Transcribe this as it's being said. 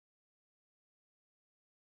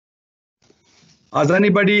Has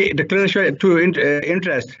anybody declared to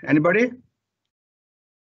interest? Anybody?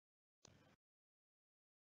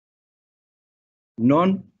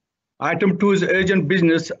 None. Item 2 is urgent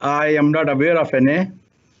business. I am not aware of any.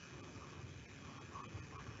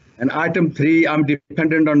 And item 3, I'm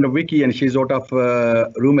dependent on the wiki and she's out of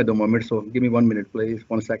room at the moment. So give me 1 minute, please.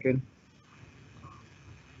 1 second.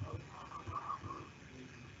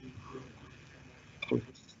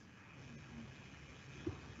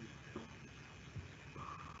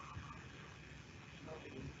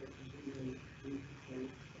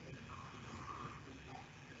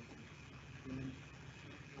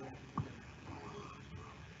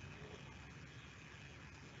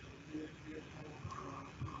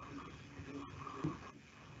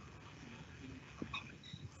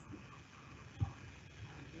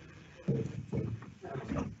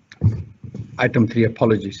 Item 3,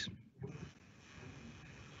 apologies.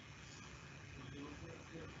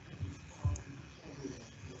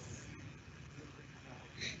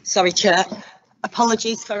 Sorry, Chair.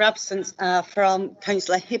 Apologies for absence from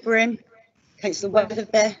Councillor Hibberin, Councillor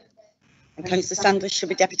Weatherby, and Councillor Sanders should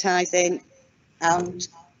be deputising, and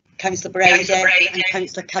Councillor Brady and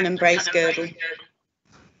Councillor Cannon-Brace-Girdle.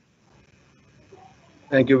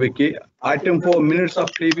 Thank you, Vicky. Item 4, minutes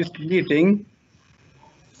of previous meeting.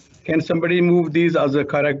 Can somebody move these as a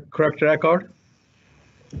correct record?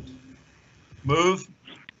 Move.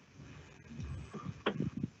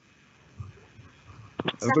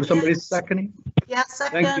 Could somebody second? Yeah,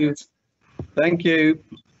 second. Thank you. Thank you.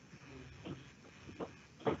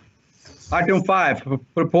 Item 5,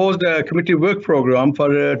 proposed committee work program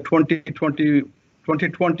for 2020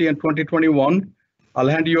 and 2021. I'll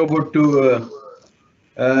hand you over to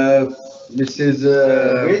Mrs.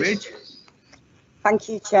 Rich. Thank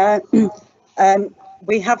you, Chair.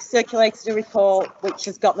 We have circulated a report which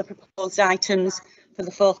has got the proposed items for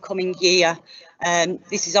the forthcoming year.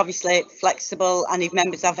 This is obviously flexible, and if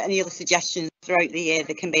members have any other suggestions throughout the year,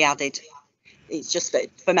 they can be added. It's just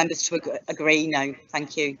for members to agree now.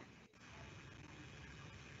 Thank you.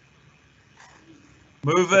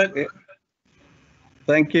 Move it.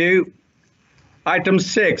 Thank you. Item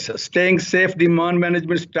 6, staying safe demand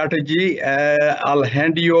management strategy. I'll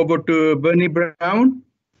hand you over to Bernie Brown.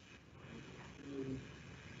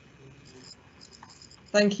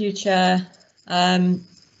 Thank you, Chair.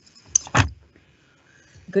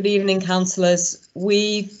 Good evening, councillors.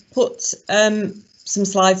 We've put some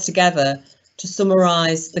slides together to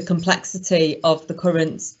summarise the complexity of the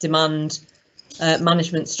current demand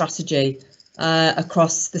management strategy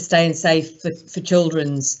across the Staying Safe for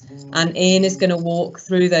Children's, and Ian is going to walk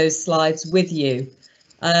through those slides with you.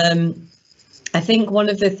 I think one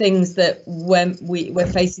of the things that when we're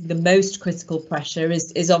facing the most critical pressure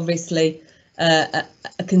is obviously a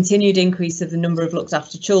continued increase of the number of looked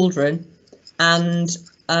after children and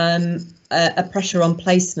a pressure on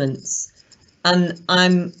placements. And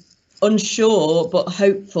I'm unsure but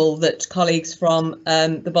hopeful that colleagues from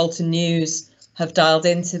the Bolton News have dialed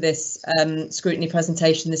into this scrutiny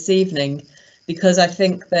presentation this evening, because I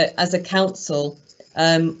think that as a council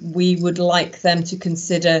we would like them to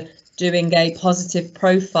consider doing a positive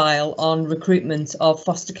profile on recruitment of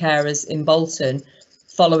foster carers in Bolton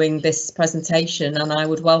following this presentation, and I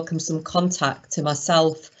would welcome some contact to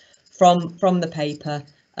myself from the paper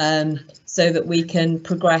so that we can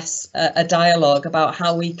progress a dialogue about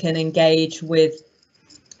how we can engage with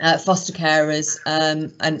foster carers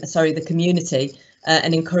and the community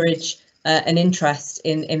and encourage an interest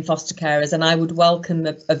in foster carers. And I would welcome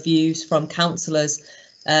views from councillors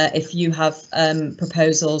if you have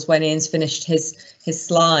proposals when Ian's finished his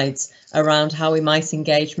slides around how we might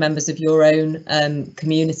engage members of your own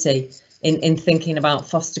community in thinking about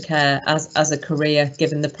foster care as a career,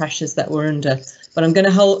 given the pressures that we're under. But I'm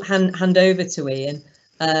going to hand over to Ian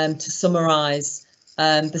to summarise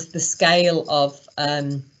the scale of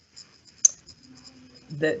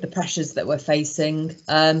the pressures that we're facing,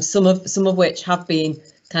 some of which have been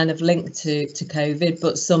kind of linked to COVID,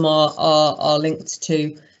 but some are linked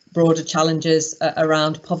to broader challenges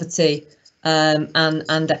around poverty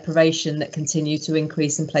and deprivation that continue to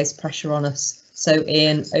increase and place pressure on us. So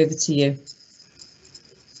Ian, over to you.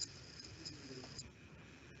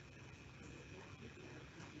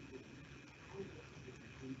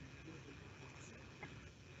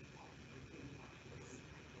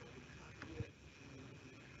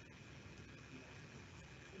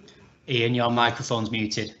 Ian, your microphone's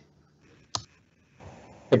muted.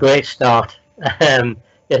 A great start. Good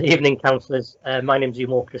evening, councillors. My name is Ian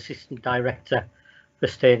Walker, Assistant Director for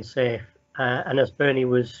Staying Safe. And as Bernie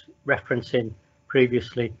was referencing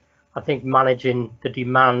previously, I think managing the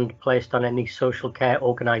demand placed on any social care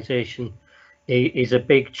organisation is a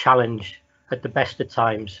big challenge at the best of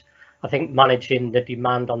times. I think managing the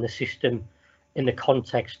demand on the system in the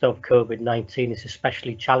context of COVID-19 is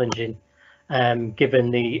especially challenging,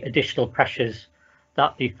 given the additional pressures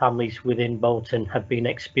that the families within Bolton have been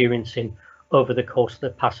experiencing over the course of the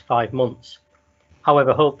past 5 months.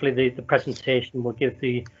 However, hopefully the presentation will give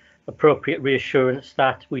the appropriate reassurance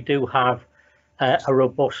that we do have a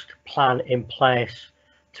robust plan in place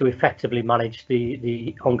to effectively manage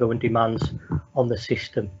the ongoing demands on the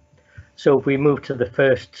system. So if we move to the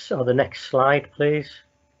first or the next slide, please.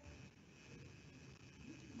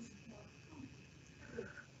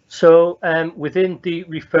 So within the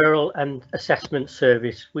referral and assessment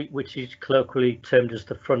service, which is colloquially termed as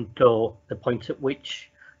the front door, the point at which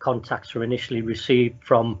contacts are initially received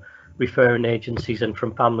from referring agencies and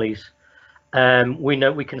from families,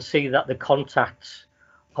 we can see that the contacts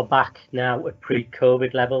are back now at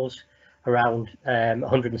pre-COVID levels, around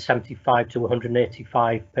 175 to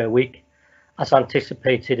 185 per week. As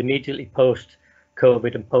anticipated, immediately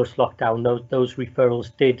post-COVID and post-lockdown,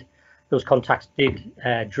 those contacts did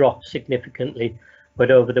drop significantly,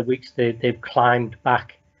 but over the weeks they've climbed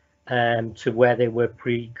back to where they were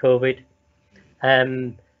pre-COVID.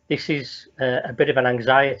 This is a bit of an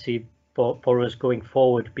anxiety for us going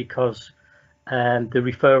forward, because the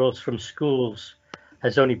referrals from schools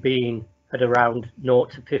has only been at around 0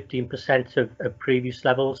 to 15% of previous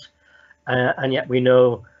levels, and yet we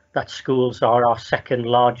know that schools are our second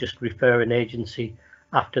largest referring agency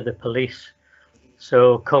after the police.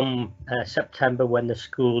 So come September, when the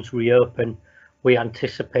schools reopen, we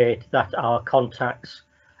anticipate that our contacts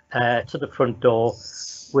to the front door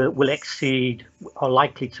will exceed, or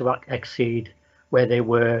likely to exceed, where they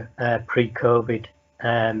were pre-COVID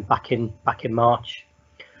back in March.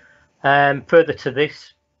 Further to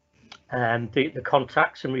this, the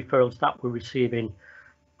contacts and referrals that we're receiving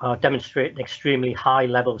are demonstrating extremely high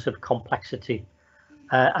levels of complexity,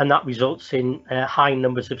 and that results in high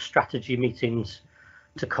numbers of strategy meetings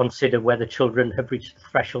to consider whether children have reached the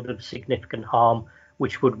threshold of significant harm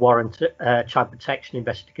which would warrant a child protection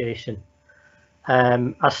investigation.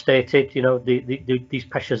 As stated, these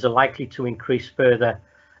pressures are likely to increase further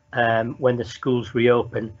when the schools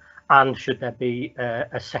reopen, and should there be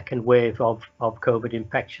a second wave of COVID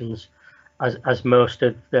infections, as most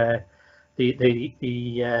of the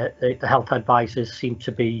health advisors seem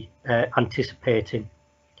to be anticipating.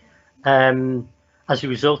 As a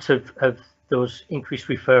result of those increased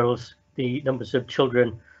referrals, the numbers of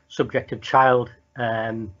children subject to child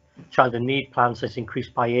and need plans has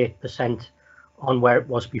increased by 8% on where it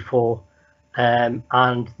was before, and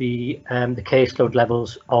the caseload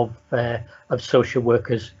levels of social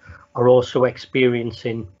workers are also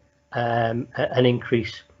experiencing an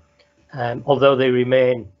increase. Although they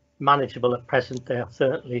remain manageable at present, they are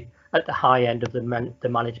certainly at the high end of the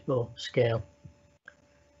manageable scale.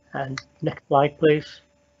 And next slide, please.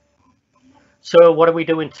 So what are we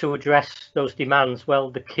doing to address those demands?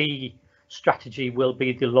 Well, the key strategy will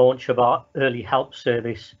be the launch of our early help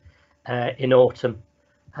service in autumn,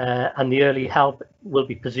 and the early help will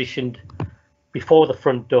be positioned before the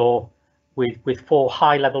front door with 4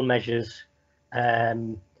 high-level measures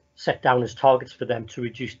set down as targets for them to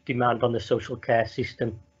reduce demand on the social care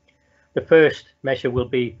system. The first measure will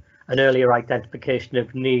be an earlier identification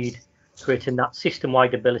of need, creating that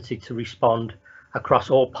system-wide ability to respond across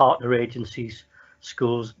all partner agencies,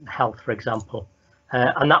 schools, health, for example,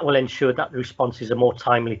 and that will ensure that the responses are more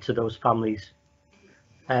timely to those families.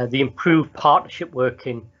 The improved partnership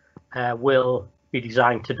working will be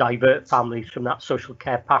designed to divert families from that social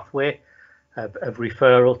care pathway of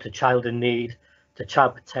referral to child in need, to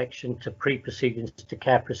child protection, to pre-proceedings, to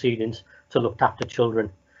care proceedings, to look after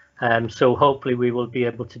children. So hopefully we will be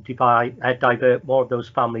able to divert more of those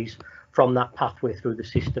families from that pathway through the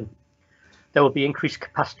system. There will be increased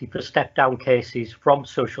capacity for step-down cases from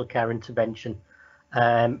social care intervention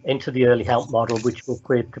into the early help model, which will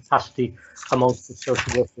create capacity amongst the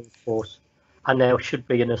social worker force. And there should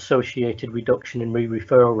be an associated reduction in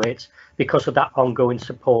re-referral rates because of that ongoing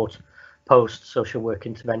support post-social work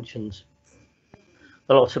interventions.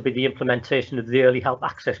 There'll also be the implementation of the early help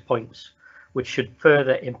access points, which should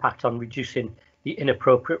further impact on reducing the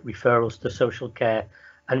inappropriate referrals to social care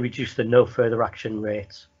and reduce the no further action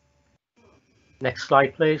rates. Next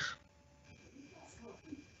slide, please.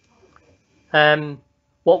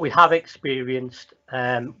 What we have experienced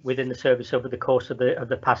within the service over the course of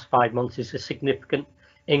the past 5 months is a significant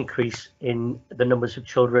increase in the numbers of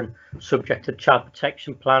children subject to child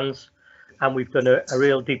protection plans, and we've done a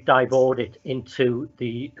real deep dive audit into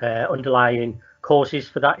the underlying causes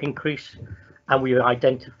for that increase, and we've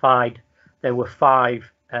identified there were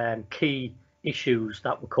 5 key issues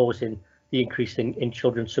that were causing the increase in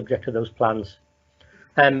children subject to those plans.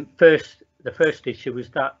 The first issue was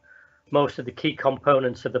that most of the key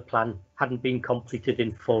components of the plan hadn't been completed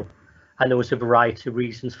in full, and there was a variety of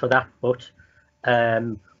reasons for that. But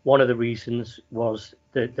one of the reasons was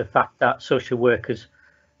the fact that social workers,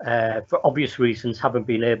 for obvious reasons, haven't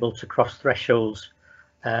been able to cross thresholds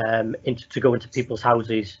to go into people's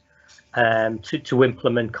houses to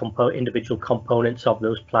implement individual components of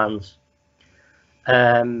those plans.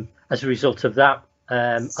 As a result of that,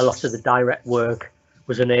 a lot of the direct work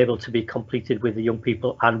was unable to be completed with the young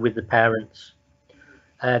people and with the parents.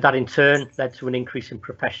 That in turn led to an increase in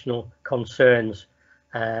professional concerns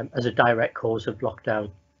as a direct cause of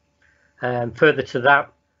lockdown. Further to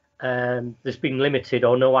that, there's been limited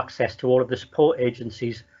or no access to all of the support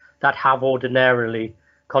agencies that have ordinarily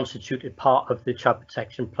constituted part of the child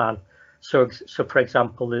protection plan. So for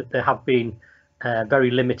example, there have been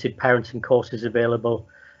very limited parenting courses available,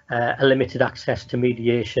 a limited access to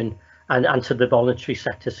mediation and to the voluntary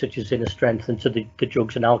sector such as Inner Strength, and to the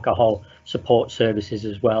drugs and alcohol support services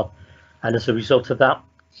as well. And as a result of that,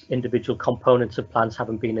 individual components of plans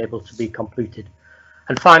haven't been able to be completed.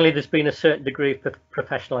 And finally, there's been a certain degree of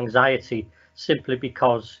professional anxiety simply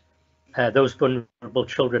because those vulnerable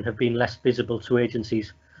children have been less visible to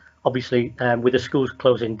agencies. Obviously, with the schools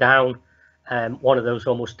closing down, one of those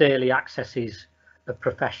almost daily accesses of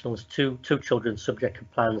professionals to children subject to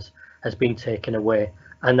plans has been taken away,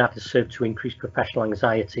 and that has served to increase professional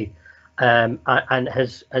anxiety and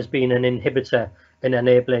has been an inhibitor in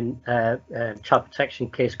enabling child protection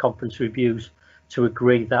case conference reviews to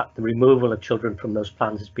agree that the removal of children from those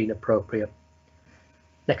plans has been appropriate.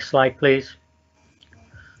 Next slide, please.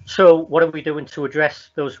 So what are we doing to address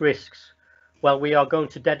those risks? Well, we are going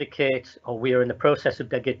to dedicate, or we are in the process of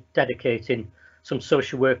dedicating some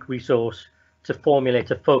social work resource to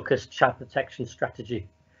formulate a focused child protection strategy.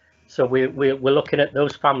 So we're looking at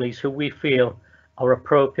those families who we feel are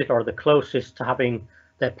appropriate or the closest to having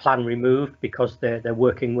their plan removed because they're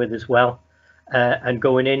working with as well, and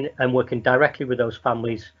going in and working directly with those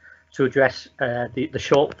families to address the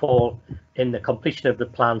shortfall in the completion of the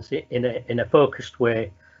plans in a focused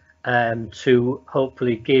way, to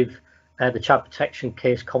hopefully give the child protection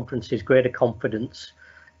case conferences greater confidence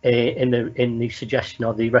in the suggestion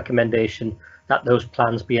or the recommendation that those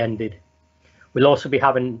plans be ended. We'll also be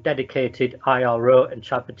having dedicated IRO and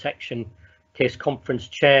child protection case conference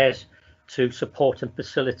chairs to support and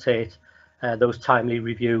facilitate those timely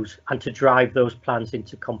reviews and to drive those plans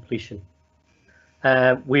into completion.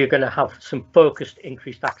 We are going to have some focused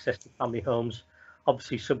increased access to family homes,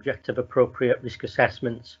 obviously subject to appropriate risk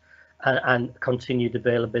assessments and continued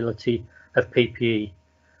availability of PPE.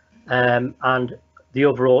 And the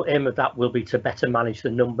overall aim of that will be to better manage the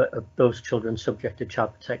number of those children subject to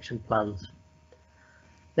child protection plans.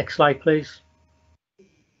 Next slide, please.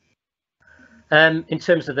 In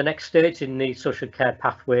terms of the next stage in the social care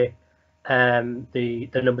pathway,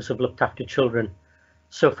 the numbers of looked after children.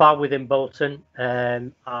 So far within Bolton,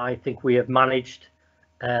 I think we have managed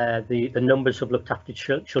the numbers of looked after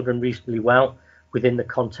children reasonably well within the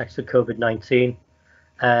context of COVID-19,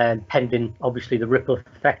 pending obviously the ripple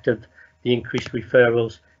effect of the increased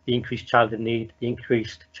referrals, the increased child in need, the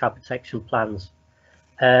increased child protection plans.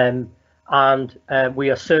 And we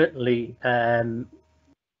are certainly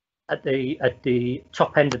at the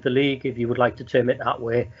top end of the league, if you would like to term it that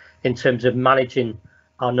way, in terms of managing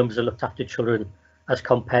our numbers of looked after children as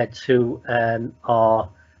compared to our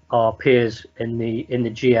peers in the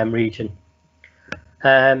GM region.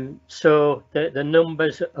 So the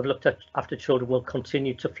numbers of looked after children will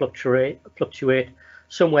continue to fluctuate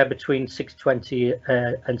somewhere between 620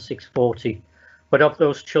 and 640. But of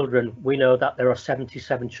those children, we know that there are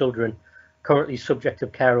 77 children currently subject to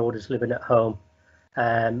care orders living at home.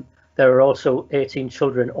 There are also 18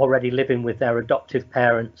 children already living with their adoptive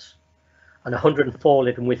parents, and 104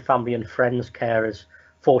 living with family and friends carers,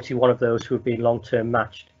 41 of those who have been long-term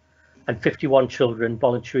matched, and 51 children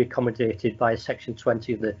voluntarily accommodated via Section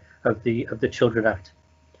 20 of the Children Act.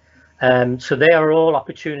 So they are all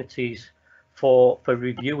opportunities for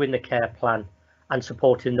reviewing the care plan and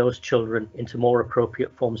supporting those children into more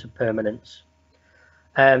appropriate forms of permanence.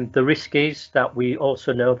 The risk is that we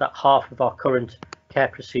also know that half of our current care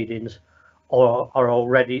proceedings are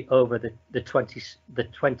already over the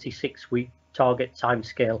 26-week target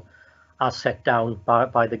timescale as set down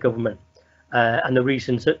by the government. And the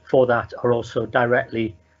reasons for that are also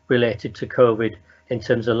directly related to COVID in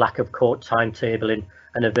terms of lack of court timetabling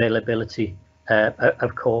and availability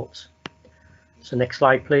of courts. So next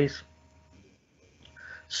slide, please.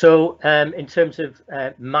 So in terms of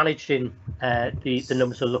managing the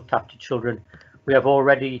numbers of looked after children, we have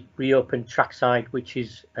already reopened Trackside, which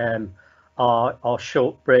is our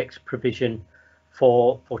short breaks provision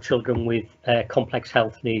for children with complex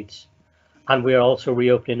health needs. And we are also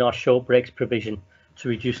reopening our short breaks provision to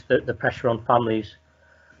reduce the pressure on families.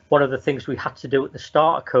 One of the things we had to do at the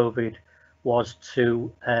start of COVID was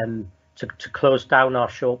to close down our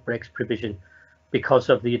short breaks provision because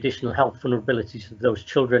of the additional health vulnerabilities of those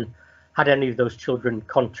children. Had any of those children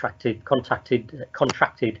contracted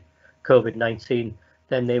COVID-19,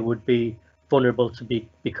 then they would be vulnerable to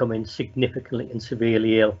becoming significantly and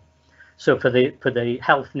severely ill. So for the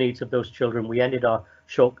health needs of those children, we ended our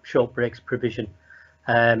short breaks provision.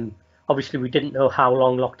 Obviously, we didn't know how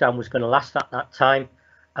long lockdown was going to last at that time,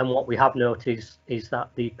 and what we have noticed is that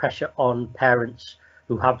the pressure on parents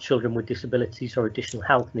who have children with disabilities or additional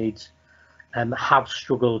health needs have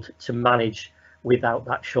struggled to manage without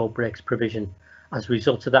that short breaks provision. As a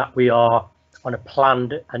result of that, we are on a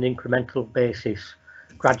planned and incremental basis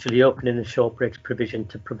gradually opening the short breaks provision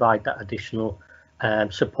to provide that additional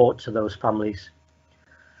support to those families.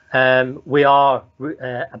 We are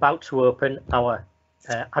about to open our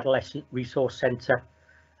adolescent resource centre,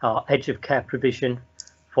 our edge of care provision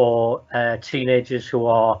for teenagers who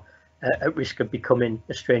are at risk of becoming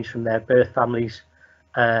estranged from their birth families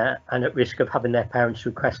and at risk of having their parents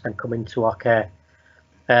request and come into our care.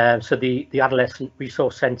 So the adolescent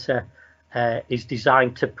resource centre is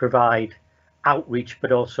designed to provide outreach,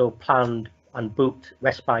 but also planned and booked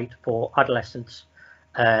respite for adolescents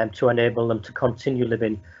to enable them to continue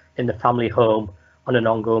living in the family home on an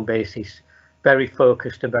ongoing basis. Very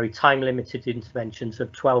focused and very time limited interventions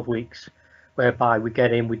of 12 weeks, whereby we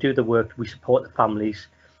get in, we do the work, we support the families,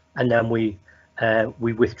 and then we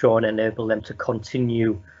withdraw and enable them to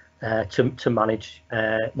continue to manage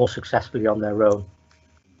more successfully on their own.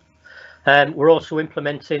 We're also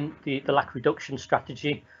implementing the lack reduction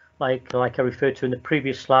strategy, like I referred to in the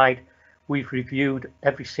previous slide. We've reviewed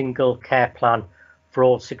every single care plan for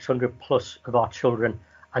all 600 plus of our children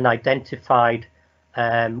and identified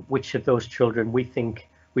which of those children we think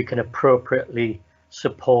we can appropriately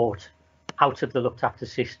support out of the looked after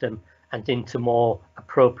system and into more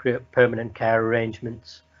appropriate permanent care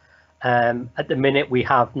arrangements. At the minute, we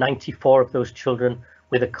have 94 of those children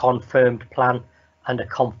with a confirmed plan and a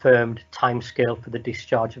confirmed timescale for the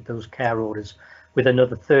discharge of those care orders, with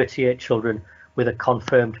another 38 children with a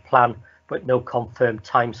confirmed plan but no confirmed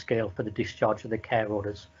timescale for the discharge of the care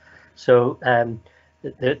orders. So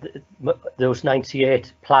those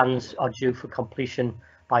 98 plans are due for completion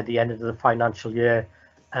by the end of the financial year,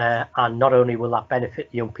 and not only will that benefit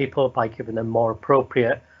young people by giving them more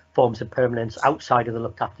appropriate forms of permanence outside of the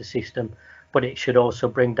looked after system, but it should also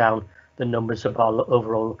bring down the numbers of our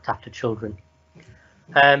overall looked after children.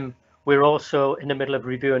 We're also in the middle of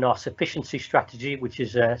reviewing our sufficiency strategy, which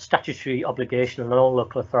is a statutory obligation on all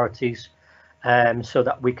local authorities, so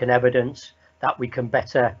that we can evidence that we can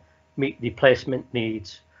better meet the placement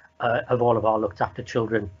needs of all of our looked after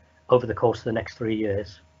children over the course of the next 3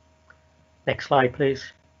 years. Next slide,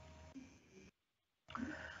 please.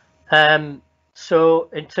 So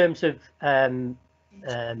in terms of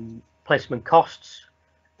placement costs,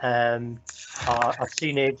 our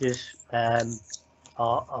teenagers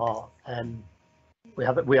we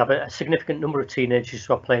have a significant number of teenagers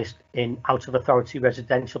who are placed in out of authority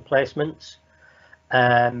residential placements,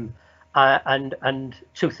 and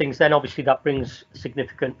two things then. Obviously that brings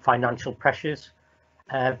significant financial pressures,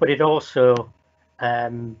 but it also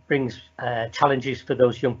brings challenges for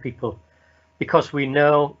those young people, because we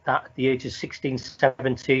know that at the ages 16,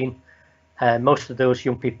 17, most of those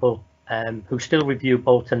young people who still review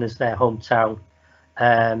Bolton as their hometown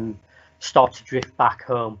start to drift back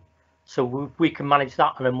home. So we can manage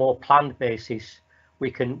that on a more planned basis.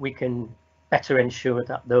 We can better ensure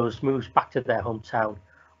that those moves back to their hometown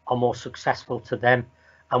are more successful to them,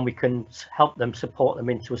 and we can help them, support them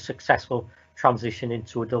into a successful transition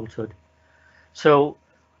into adulthood. So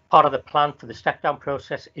part of the plan for the step down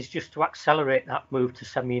process is just to accelerate that move to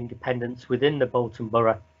semi-independence within the Bolton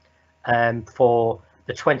Borough for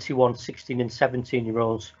the 21, 16 and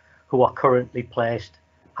 17-year-olds who are currently placed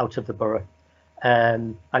out of the borough.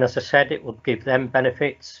 And as I said, it will give them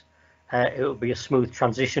benefits. It will be a smooth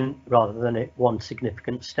transition rather than one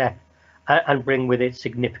significant step, and bring with it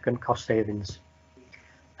significant cost savings.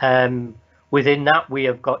 Within that, we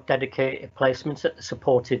have got dedicated placements at the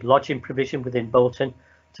supported lodging provision within Bolton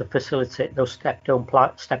to facilitate those step down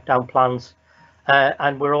plans.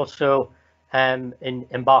 And we're also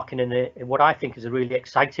embarking in what I think is a really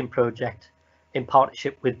exciting project in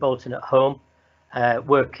partnership with Bolton at Home,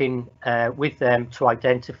 working with them to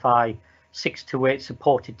identify 6 to 8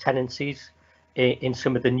 supported tenancies in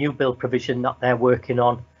some of the new build provision that they're working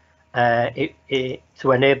on,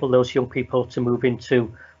 to enable those young people to move into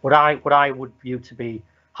what I would view to be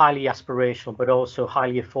highly aspirational but also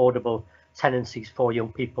highly affordable tenancies for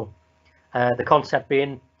young people. The concept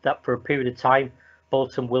being that for a period of time,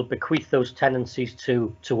 Bolton will bequeath those tenancies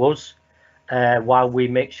to us, while we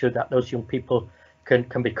make sure that those young people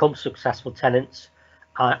can become successful tenants,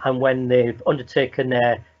 and when they've undertaken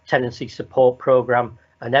their tenancy support programme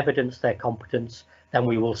and evidence their competence, then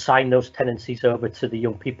we will sign those tenancies over to the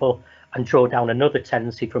young people and draw down another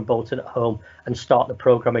tenancy from Bolton at Home and start the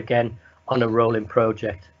programme again on a rolling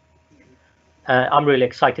project. I'm really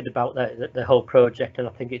excited about the whole project, and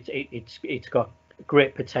I think it's got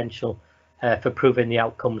great potential for proving the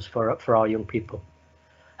outcomes for our young people.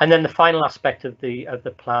 And then the final aspect of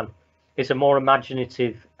the plan is a more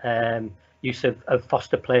imaginative use of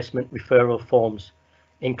foster placement referral forms,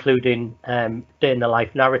 including day in the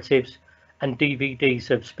life narratives and DVDs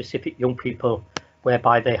of specific young people,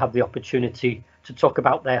 whereby they have the opportunity to talk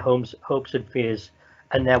about their hopes and fears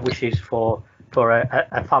and their wishes for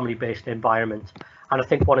a family-based environment. And I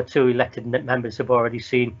think 1 or 2 elected members have already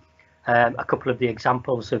seen a couple of the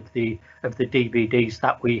examples of the DVDs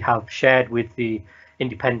that we have shared with the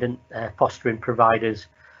independent fostering providers.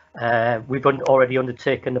 We've already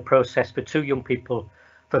undertaken the process for 2 young people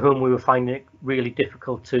for whom we were finding it really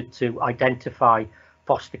difficult to identify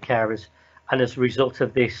foster carers, and as a result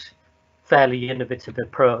of this fairly innovative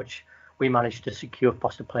approach, we managed to secure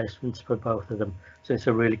foster placements for both of them. So it's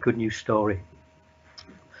a really good news story.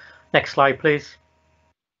 Next slide, please.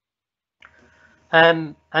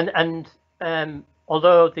 Although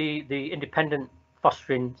the independent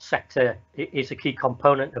fostering sector is a key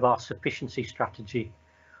component of our sufficiency strategy,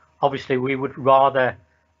 obviously we would rather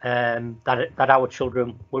that our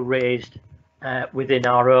children were raised within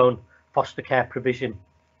our own foster care provision.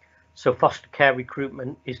 So foster care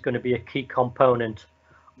recruitment is going to be a key component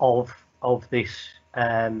of this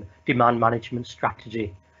demand management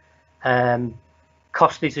strategy.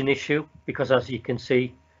 Cost is an issue because, as you can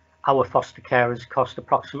see, our foster carers cost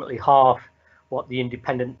approximately half what the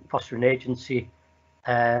independent fostering agency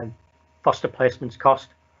foster placements cost.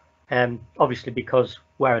 Obviously, because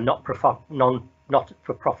we're a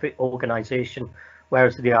not-for-profit organisation,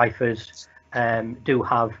 whereas the IFAs do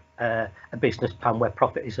have a business plan where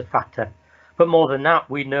profit is a factor. But more than that,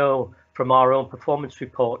 we know from our own performance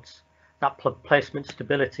reports that placement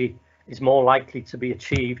stability is more likely to be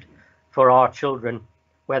achieved for our children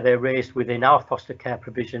where they're raised within our foster care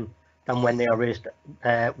provision than when they are raised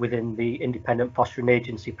within the independent fostering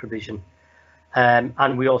agency provision.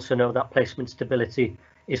 And we also know that placement stability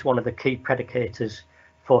is one of the key predicators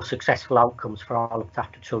for successful outcomes for our looked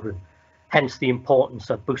after children, hence the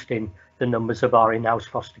importance of boosting the numbers of our in-house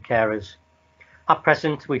foster carers. At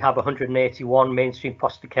present, we have 181 mainstream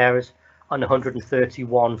foster carers and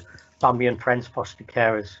 131 family and friends foster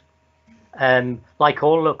carers. Like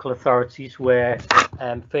all local authorities, we're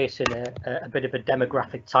facing a bit of a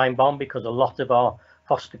demographic time bomb because a lot of our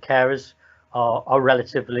foster carers are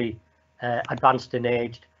relatively advanced in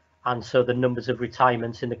age, and so the numbers of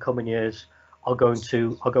retirements in the coming years are going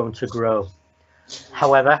to grow.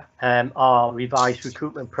 However, our revised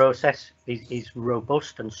recruitment process is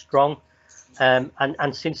robust and strong,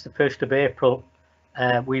 and since the 1st of April,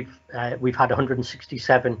 we've had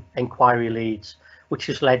 167 inquiry leads, which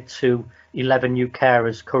has led to 11 new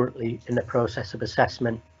carers currently in the process of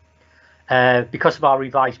assessment. Because of our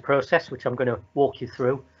revised process, which I'm going to walk you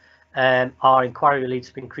through, our inquiry leads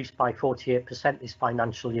have increased by 48% this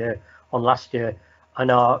financial year on last year, and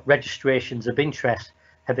our registrations of interest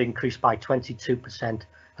have increased by 22%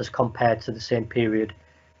 as compared to the same period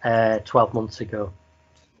 12 months ago.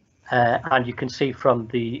 And you can see from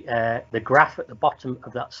the graph at the bottom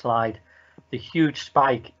of that slide the huge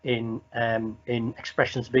spike in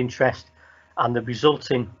expressions of interest and the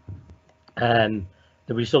resulting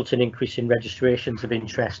increase in registrations of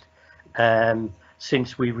interest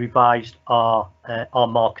since we revised our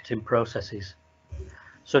marketing processes.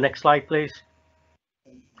 So next slide, please.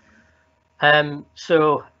 How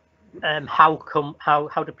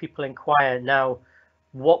do people inquire? Now,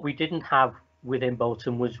 what we didn't have within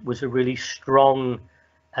Bolton was a really strong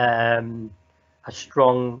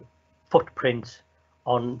footprint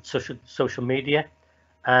on social media,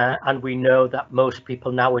 and we know that most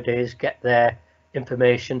people nowadays get their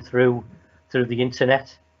information through the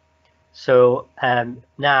internet. So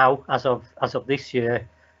now, as of this year,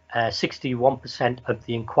 61% of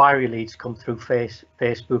the inquiry leads come through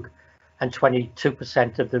Facebook, and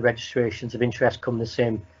 22% of the registrations of interest come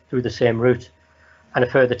through the same route. and a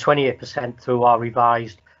further 28% through our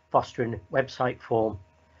revised fostering website form,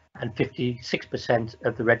 and 56%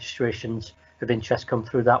 of the registrations of interest come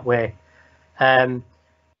through that way. Our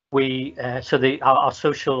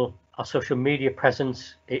social media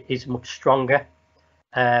presence is much stronger.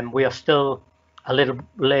 We are still a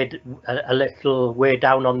little way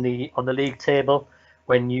down on the league table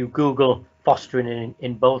when you Google fostering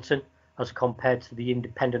in Bolton as compared to the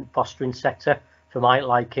independent fostering sector for my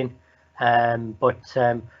liking.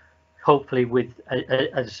 Hopefully,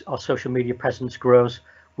 as our social media presence grows,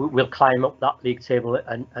 we'll climb up that league table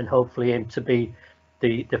and hopefully aim to be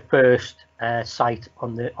the first site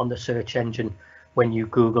on the search engine when you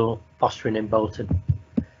Google fostering in Bolton.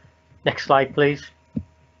 Next slide, please.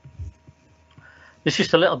 This is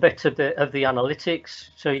just a little bit of the analytics,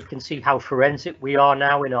 so you can see how forensic we are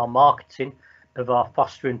now in our marketing of our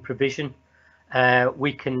fostering provision.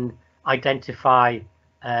 We can identify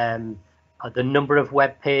the number of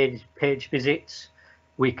web page visits.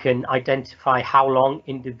 We can identify how long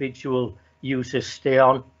individual users stay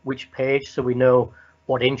on which page, so we know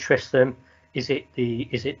what interests them. Is it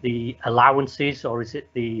the allowances, or is it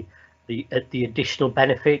the additional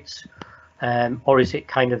benefits, or is it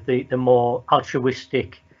kind of the more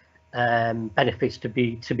altruistic benefits to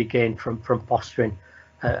be gained from fostering,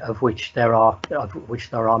 of which there are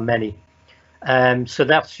many. So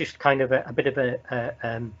that's just kind of a bit of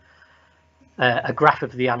a graph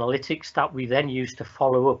of the analytics that we then use to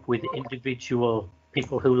follow up with individual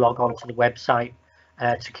people who log on to the website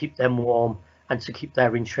to keep them warm and to keep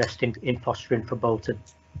their interest in fostering for Bolton.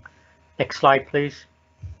 Next slide, please.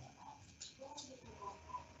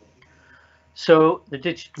 So the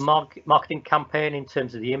digital marketing campaign, in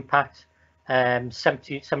terms of the impact,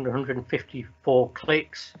 754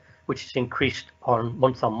 clicks, which is increased on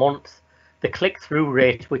month. The click-through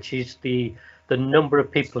rate, which is the number of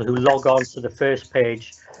people who log on to the first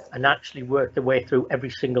page and actually work their way through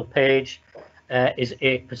every single page, is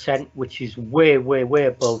 8%, which is way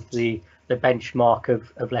above the benchmark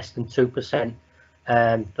of less than 2%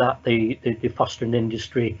 that the fostering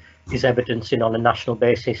industry is evidencing on a national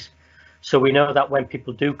basis. So we know that when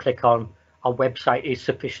people do click on our website, is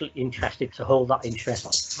sufficiently interested to hold that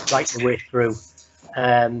interest right the way through.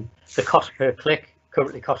 The cost per click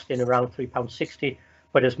currently costing around £3.60,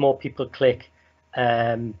 but as more people click,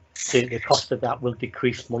 the cost of that will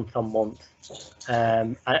decrease month on month,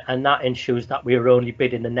 and that ensures that we are only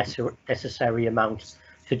bidding the necessary amount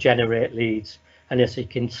to generate leads. And as you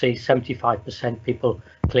can see, 75% people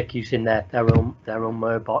click using their own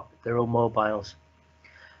mobiles.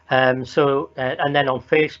 And then on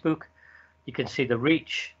Facebook, you can see the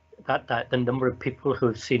reach, that the number of people who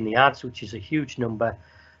have seen the ads, which is a huge number,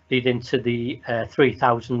 leading to the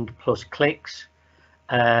 3,000 plus clicks,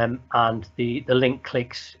 and the link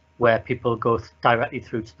clicks where people go directly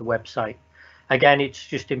through to the website. Again, it's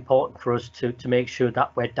just important for us to make sure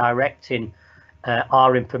that we're directing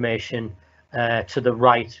our information to the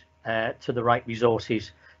right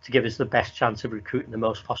resources to give us the best chance of recruiting the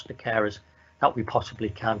most foster carers that we possibly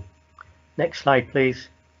can. Next slide, please.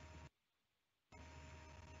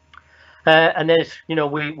 And there's,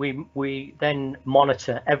 we then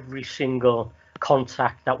monitor every single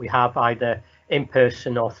contact that we have, either in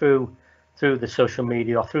person or through the social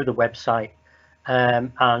media or through the website.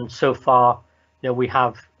 And so far, we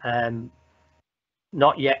have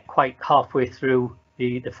not yet quite halfway through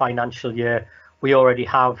the financial year. We already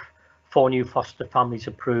have 4 new foster families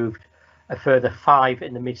approved, a further 5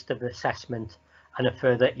 in the midst of assessment, and a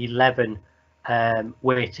further 11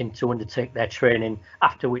 waiting to undertake their training,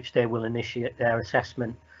 after which they will initiate their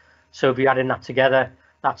assessment. So if you're adding that together,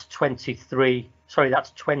 that's 20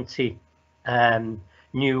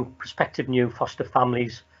 prospective new foster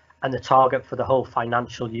families, and the target for the whole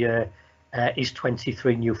financial year is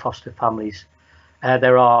 23 new foster families.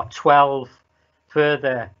 There are 12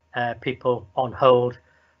 further people on hold.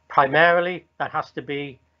 Primarily, it has to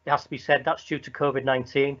be said, that's due to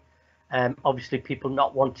COVID-19. Obviously, people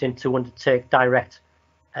not wanting to undertake direct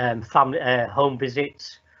family home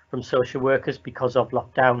visits from social workers because of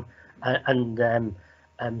lockdown and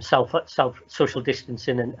social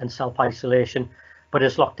distancing and self-isolation. But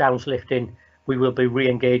as lockdown's lifting, we will be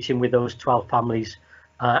re-engaging with those 12 families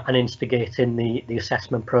and instigating the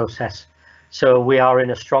assessment process. So we are in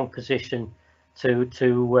a strong position to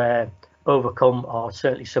overcome, or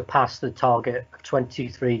certainly surpass, the target of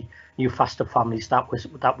 23 new foster families that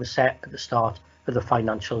was set at the start of the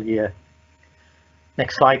financial year.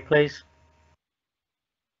 Next slide, please.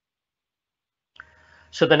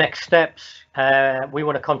 So the next steps, we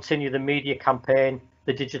want to continue the media campaign,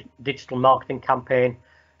 the digital marketing campaign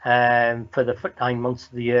for the 9 months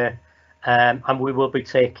of the year. and we will be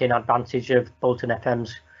taking advantage of Bolton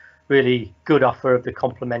FM's really good offer of the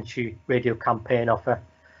complimentary radio campaign offer.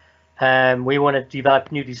 We want to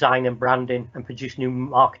develop new design and branding and produce new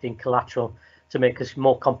marketing collateral to make us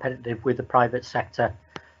more competitive with the private sector,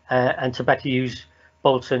 and to better use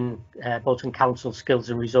Bolton Council skills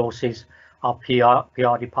and resources, our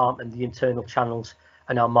PR department, the internal channels,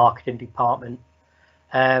 and our marketing department.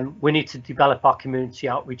 We need to develop our community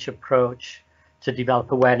outreach approach to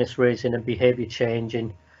develop awareness raising and behaviour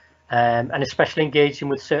changing, and especially engaging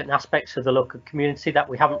with certain aspects of the local community that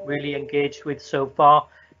we haven't really engaged with so far,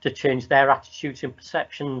 to change their attitudes and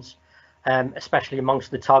perceptions, especially amongst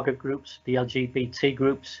the target groups, the LGBT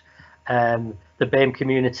groups, the BAME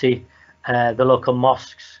community, the local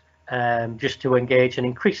mosques, just to engage and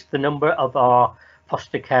increase the number of our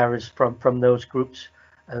foster carers from those groups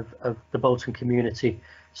of the Bolton community,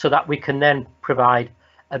 so that we can then provide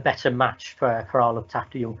a better match for our looked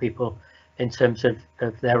after young people in terms of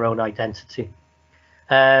their own identity.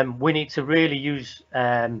 We need to really use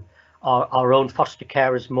our own foster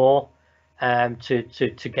carers more,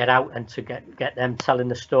 to get out and to get them telling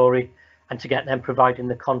the story, and to get them providing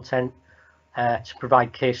the content, to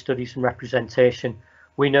provide case studies and representation.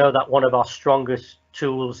 We know that one of our strongest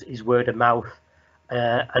tools is word of mouth,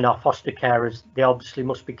 and our foster carers, they obviously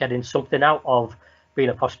must be getting something out of being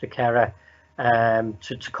a foster carer,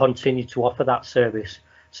 to continue to offer that service.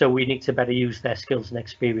 So we need to better use their skills and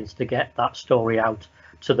experience to get that story out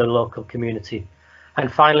to the local community. And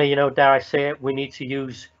finally, you know, dare I say it, we need to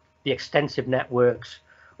use the extensive networks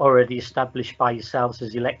already established by yourselves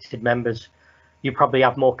as elected members. You probably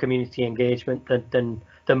have more community engagement than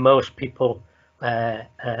most people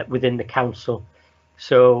within the council.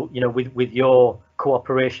 So, you know, with your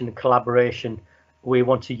cooperation and collaboration, we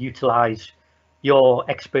want to utilise your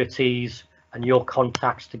expertise and your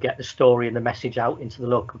contacts to get the story and the message out into the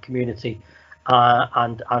local community,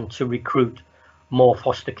 and to recruit more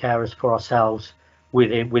foster carers for ourselves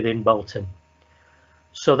within Bolton.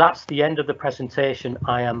 So that's the end of the presentation.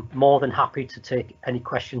 I am more than happy to take any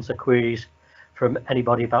questions or queries from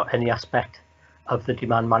anybody about any aspect of the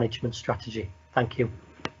demand management strategy. Thank you.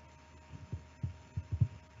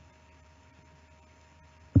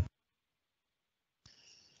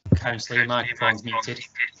 Councillor, your microphone's muted.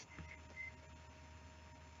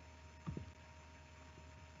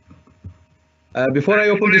 Before I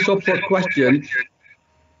open this up for questions,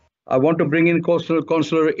 I want to bring in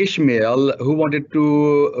Councillor Ishmael, who wanted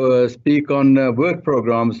to speak on work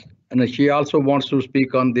programs, and she also wants to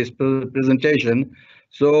speak on this presentation.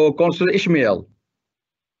 So, Councillor Ishmael.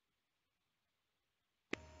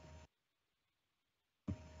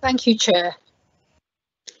 Thank you, Chair.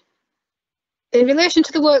 In relation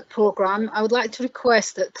to the work programme, I would like to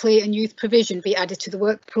request that play and youth provision be added to the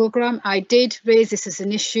work programme. I did raise this as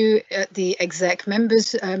an issue at the exec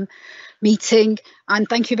members meeting, and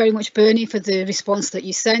thank you very much, Bernie, for the response that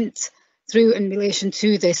you sent through in relation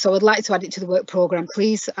to this. So I'd like to add it to the work programme,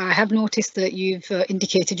 please. I have noticed that you've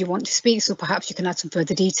indicated you want to speak, so perhaps you can add some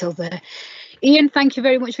further detail there. Ian, thank you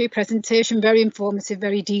very much for your presentation, very informative,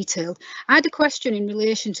 very detailed. I had a question in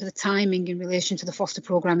relation to the timing in relation to the foster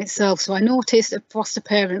programme itself. So I noticed a foster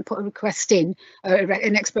parent put a request in,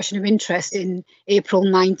 an expression of interest in April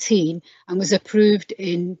 19, and was approved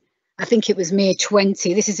in, I think it was May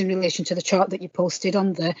 20. This is in relation to the chart that you posted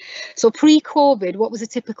on there. So pre-COVID, what was a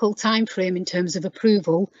typical time frame in terms of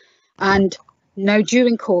approval? And now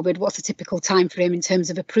during COVID, what's a typical time frame in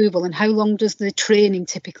terms of approval, and how long does the training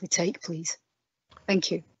typically take, please?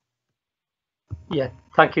 Thank you. Yeah,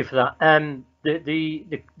 thank you for that.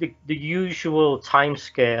 The usual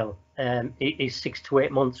timescale is 6 to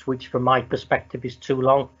 8 months, which from my perspective is too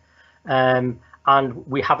long. And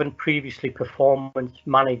we haven't previously performance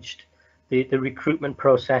managed the recruitment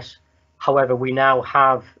process. However, we now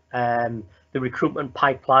have the recruitment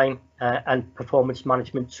pipeline and performance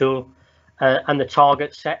management tool, and the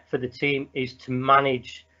target set for the team is to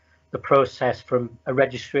manage the process from a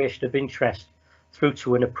registration of interest through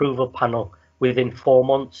to an approval panel within 4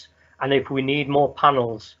 months. And if we need more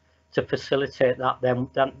panels to facilitate that,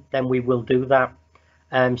 then we will do that.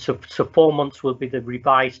 So 4 months will be the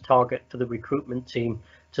revised target for the recruitment team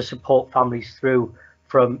to support families through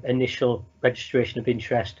from initial registration of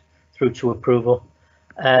interest through to approval.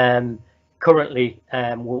 Currently,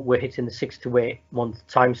 we're hitting the 6 to 8 month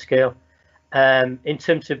timescale. In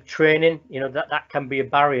terms of training, you know, that can be a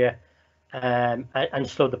barrier and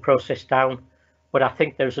slow the process down. But I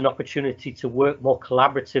think there's an opportunity to work more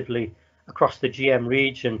collaboratively across the GM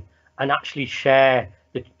region and actually share,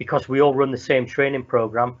 because we all run the same training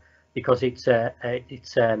program, because it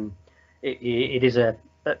is a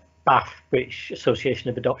BAF, British Association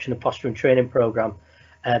of Adoption and Fostering Training Programme,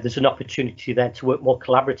 there's an opportunity there to work more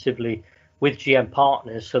collaboratively with GM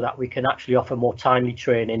partners so that we can actually offer more timely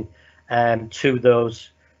training to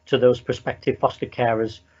those prospective foster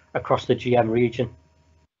carers across the GM region.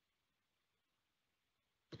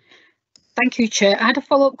 Thank you, Chair. I had a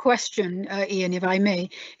follow-up question, Ian, if I may.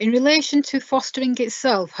 In relation to fostering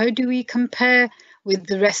itself, how do we compare with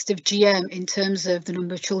the rest of GM in terms of the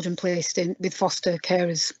number of children placed in with foster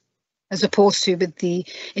carers, as opposed to with the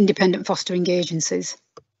independent fostering agencies?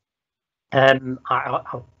 I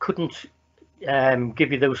couldn't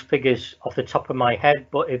give you those figures off the top of my head,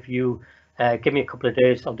 but if you give me a couple of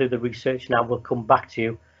days, I'll do the research and I will come back to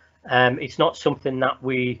you. It's not something that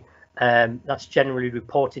we that's generally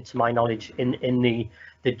reported to my knowledge in the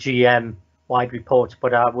GM wide report,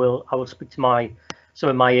 but I will speak to some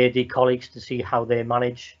of my AD colleagues to see how they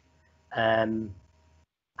manage and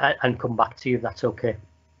come back to you if that's okay.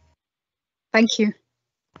 Thank you.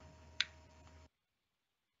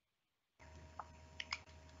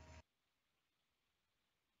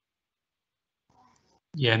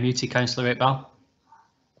 Yeah, muted, Councillor Iqbal.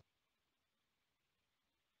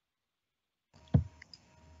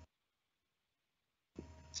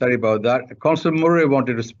 Sorry about that. Councillor Murray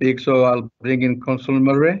wanted to speak, so I'll bring in Councillor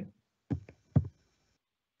Murray.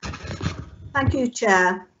 Thank you,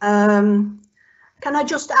 Chair. Can I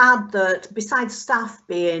just add that besides staff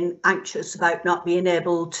being anxious about not being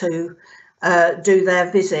able to do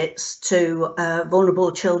their visits to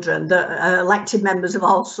vulnerable children, the elected members have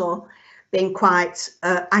also been quite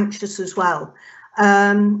anxious as well.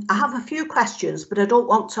 I have a few questions, but I don't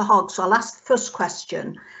want to hog, so I'll ask the first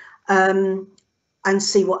question and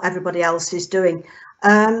see what everybody else is doing.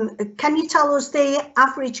 Can you tell us the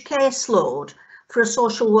average caseload for a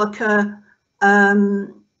social worker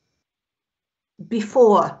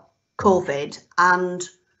before COVID and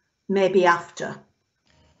maybe after,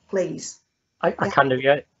 please? I can do,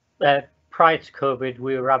 yeah. Prior to COVID,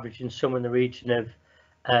 we were averaging somewhere in the region of,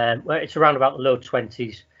 well, it's around about the low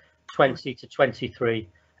 20s, 20 to 23.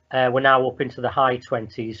 We're now up into the high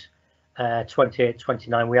 20s, 28,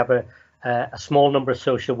 29. We have a small number of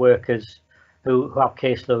social workers who have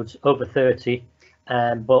caseloads over 30,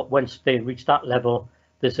 but once they reach that level,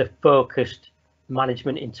 there's a focused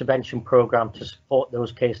management intervention program to support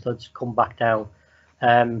those caseloads come back down.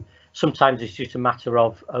 Sometimes it's just a matter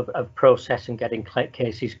of process and getting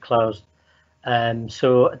cases closed.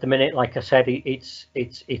 So at the minute, like I said,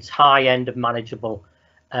 it's high end of manageable,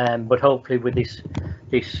 but hopefully with this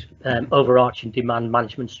overarching demand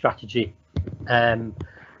management strategy,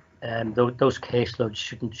 those caseloads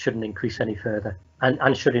shouldn't increase any further,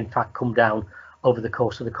 and should in fact come down over the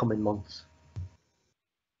course of the coming months.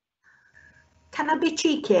 Can I be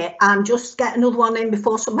cheeky and just get another one in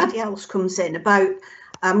before somebody else comes in about,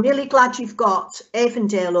 I'm really glad you've got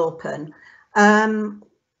Avondale open.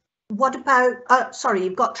 What about, sorry,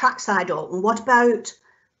 you've got Trackside open. What about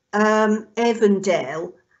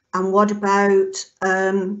Avondale, and what about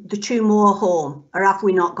the Tumor home, or have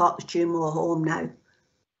we not got the Tumor home now?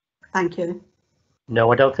 Thank you.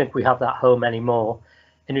 No, I don't think we have that home anymore.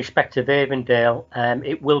 In respect of Avondale,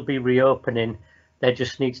 it will be reopening. There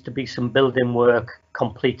just needs to be some building work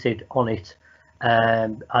completed on it.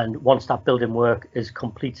 And once that building work is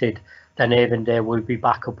completed, then Avondale will be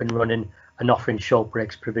back up and running and offering short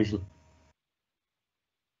breaks provision.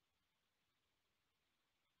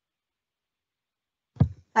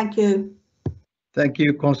 Thank you. Thank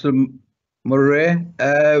you, Councillor Murray.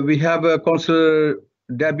 We have Councillor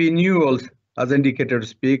Debbie Newell as indicated to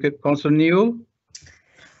speak. Councillor Newell.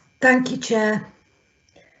 Thank you, Chair.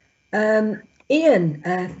 Ian,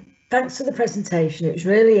 thanks for the presentation. It was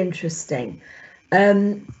really interesting.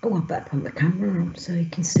 Oh, I better put my camera on so you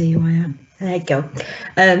can see who I am. There you go.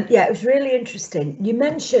 Yeah, it was really interesting. You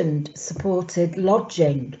mentioned supported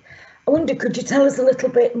lodging. I wonder, could you tell us a little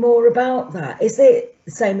bit more about that? Is it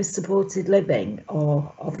the same as supported living,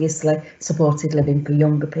 or obviously supported living for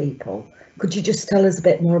younger people? Could you just tell us a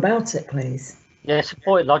bit more about it, please? Yeah,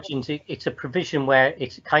 supported lodgings, it's a provision where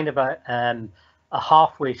it's kind of a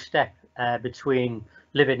halfway step between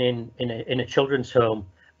living in a children's home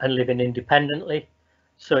and living independently.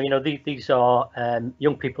 So, you know, these are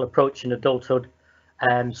young people approaching adulthood,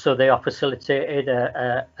 so they are facilitated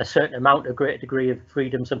a certain amount, a greater degree of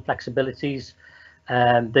freedoms and flexibilities.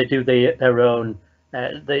 They do their own,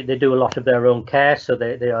 they do a lot of their own care, so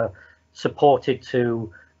they are supported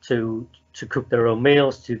to cook their own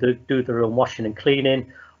meals, to do their own washing and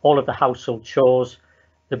cleaning, all of the household chores,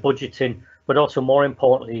 the budgeting, but also more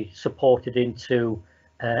importantly supported into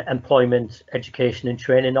employment, education and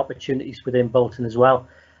training opportunities within Bolton as well.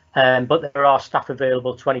 but there are staff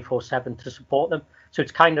available 24/7 to support them. So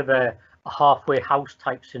it's kind of a halfway house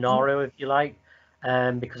type scenario, if you like,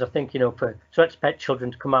 because I think, to expect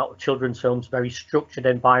children to come out of children's homes, very structured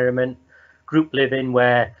environment, group living,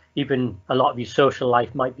 where even a lot of your social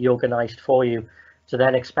life might be organised for you, to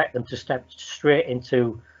then expect them to step straight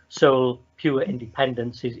into sole pure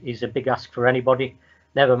independence is a big ask for anybody,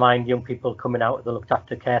 never mind young people coming out of the looked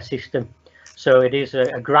after care system. So it is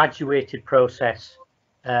a graduated process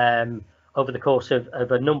over the course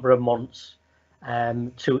of a number of months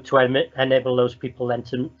to enable those people then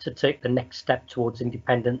to take the next step towards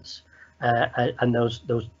independence and those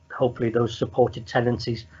hopefully those supported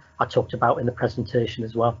tenancies I talked about in the presentation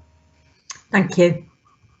as well. Thank you.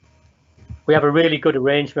 We have a really good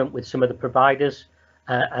arrangement with some of the providers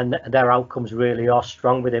and their outcomes really are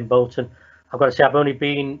strong within Bolton. I've got to say, I've only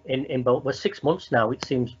been in Bolton for 6 months now. It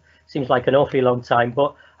seems like an awfully long time,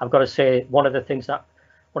 but I've got to say one of the things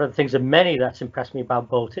of many that's impressed me about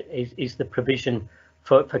Bolton is the provision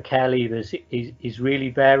for care leavers is really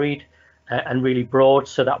varied and really broad,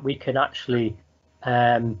 so that we can actually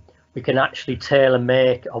tailor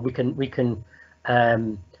make, or we can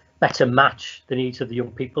better match the needs of the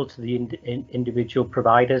young people to the individual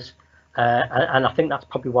providers, and I think that's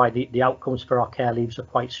probably why the outcomes for our care leavers are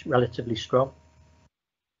quite relatively strong.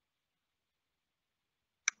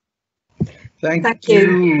 Thank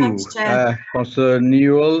you. Thanks, Councillor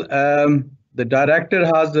Newell. The director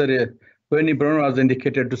has Bernie Brown has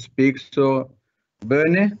indicated to speak. So,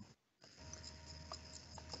 Bernie.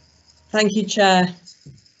 Thank you, Chair.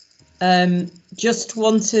 Just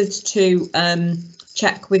wanted to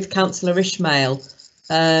check with Councillor Ishmael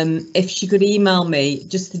if she could email me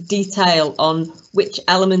just the detail on which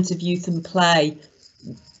element of youth and play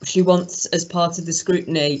she wants as part of the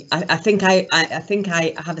scrutiny. I think I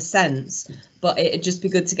have a sense, but it'd just be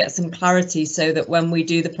good to get some clarity so that when we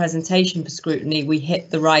do the presentation for scrutiny, we hit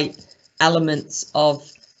the right elements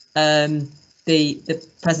of the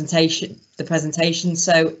presentation.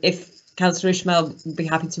 So if Councillor Ishmael would be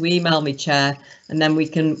happy to email me, Chair, and then we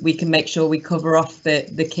can make sure we cover off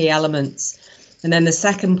the key elements. And then the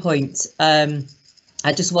second point,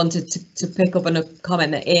 I just wanted to pick up on a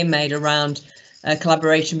comment that Ian made around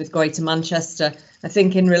collaboration with Greater Manchester. I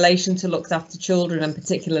think in relation to looked after children and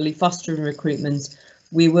particularly fostering recruitment,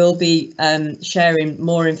 we will be sharing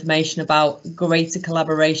more information about greater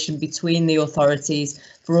collaboration between the authorities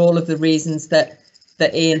for all of the reasons that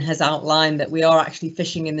Ian has outlined, that we are actually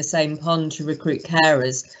fishing in the same pond to recruit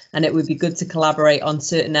carers, and it would be good to collaborate on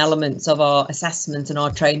certain elements of our assessment and our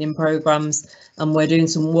training programmes. And we're doing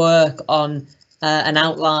some work on an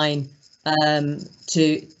outline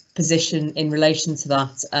to position in relation to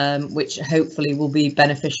that, which hopefully will be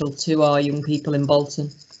beneficial to our young people in Bolton.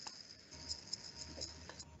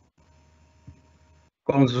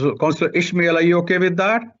 Councillor Ishmael, are you okay with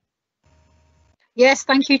that? Yes,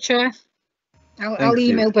 thank you, Chair. I'll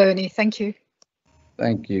email Bernie. Thank you.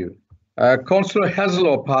 Thank you. Councillor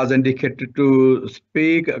Heslop has indicated to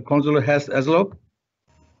speak. Councillor Heslop.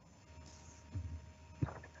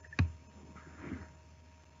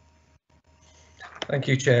 Thank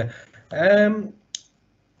you, Chair.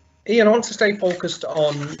 Ian, I want to stay focused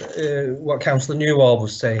on what Councillor Newell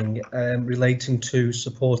was saying relating to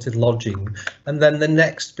supported lodging, and then the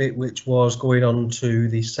next bit, which was going on to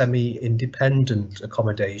the semi-independent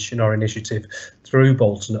accommodation or initiative through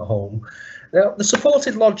Bolton at Home. Now, the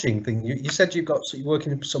supported lodging thing, you said you're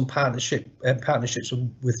working in some partnerships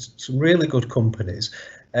with some really good companies.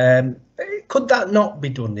 Could that not be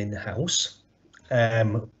done in-house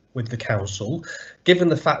with the council, given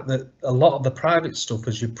the fact that a lot of the private stuff,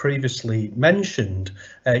 as you previously mentioned,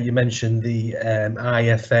 you mentioned the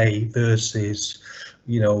IFA versus,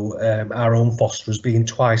 our own fosterers being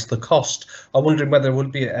twice the cost. I'm wondering whether there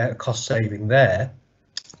would be a cost saving there.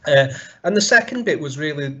 And the second bit was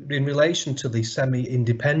really in relation to the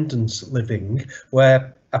semi-independence living,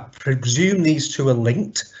 where I presume these two are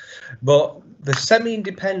linked, but the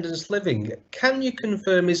semi-independence living, can you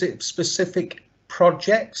confirm, is it specific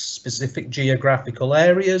projects, specific geographical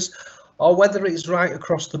areas, or whether it's right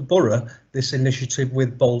across the borough, this initiative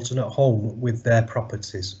with Bolton at Home with their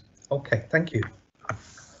properties? Okay, thank you.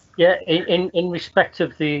 Yeah, in respect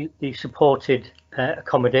of the supported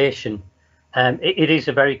accommodation, it is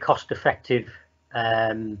a very cost-effective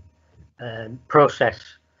process,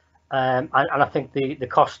 and I think the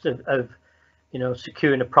cost of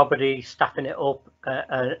securing a property, staffing it up,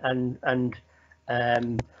 and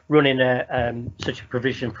running such a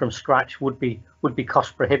provision from scratch would be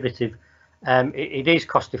cost prohibitive. It is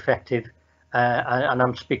cost effective, and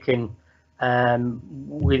I'm speaking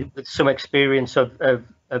with some experience of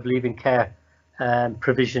leaving care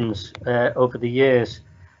provisions over the years.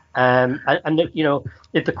 And you know,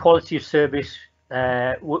 if the quality of service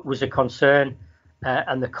was a concern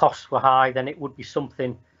and the costs were high, then it would be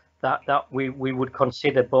something that we would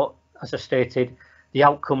consider. But as I stated, the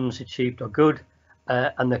outcomes achieved are good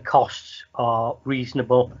and the costs are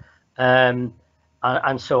reasonable. And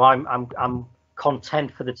so I'm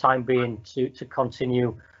content for the time being to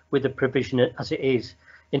continue with the provision as it is.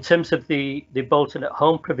 In terms of the Bolton at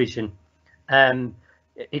Home provision,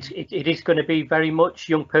 it is going to be very much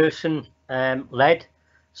young person led.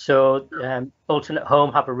 So Bolton at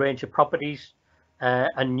Home have a range of properties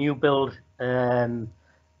and new build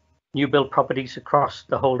properties across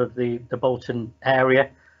the whole of the Bolton area.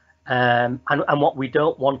 And what we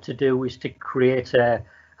don't want to do is to create a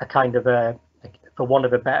kind of for want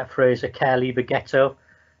of a better phrase, a care leaver ghetto,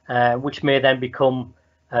 which may then become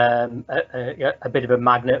a bit of a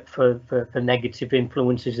magnet for negative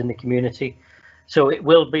influences in the community. So it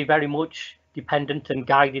will be very much dependent and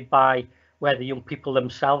guided by where the young people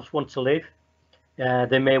themselves want to live.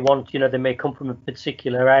 They may want, they may come from a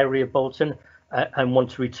particular area of Bolton and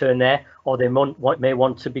want to return there, or they may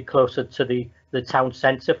want to be closer to the town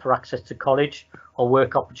centre for access to college or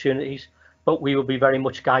work opportunities. But we will be very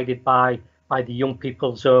much guided by the young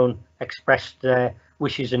people's own expressed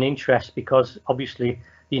wishes and interests, because obviously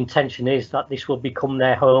the intention is that this will become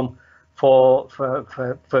their home for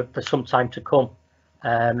some time to come.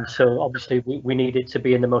 So obviously we need it to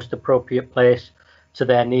be in the most appropriate place to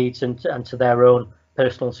their needs and to their own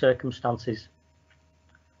personal circumstances.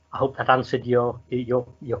 I hope that answered your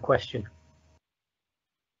question.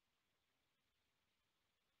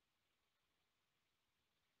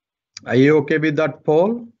 Are you okay with that,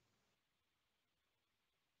 Paul?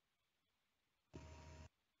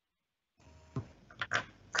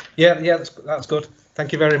 Yeah, that's good.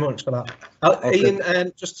 Thank you very much for that. Okay.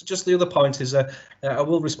 Ian, just the other point is I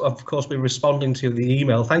will, of course, be responding to the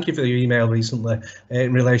email. Thank you for your email recently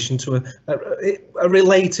in relation to a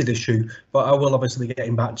related issue, but I will obviously be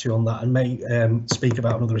getting back to you on that and may speak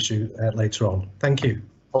about another issue later on. Thank you.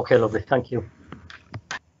 Okay, lovely. Thank you.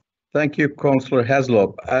 Thank you, Councillor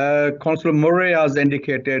Heslop. Councillor Murray has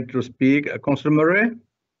indicated to speak. Councillor Murray?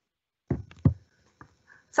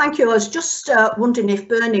 Thank you. I was just wondering if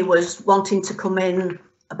Bernie was wanting to come in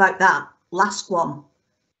about that last one.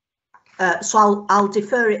 So I'll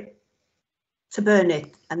defer it to Bernie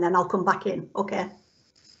and then I'll come back in. Okay.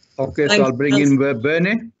 Okay, so I'll bring in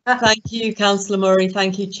Bernie. Thank you, Councillor Murray.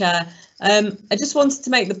 Thank you, Chair. I just wanted to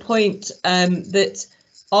make the point that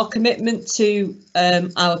our commitment to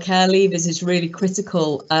our care leavers is really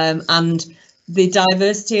critical, and the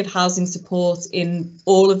diversity of housing support in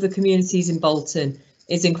all of the communities in Bolton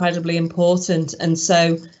is incredibly important. And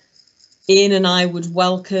so Ian and I would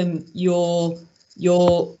welcome your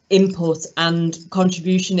input and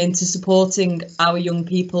contribution into supporting our young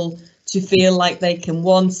people to feel like they can,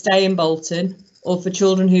 one, stay in Bolton, or for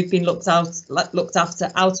children who've been looked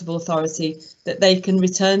after out of authority, that they can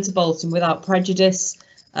return to Bolton without prejudice.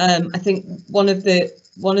 I think one of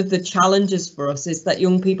the challenges for us is that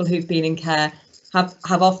young people who've been in care have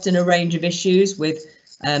often a range of issues with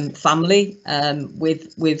family,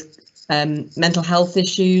 with mental health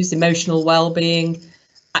issues, emotional well-being,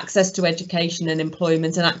 access to education and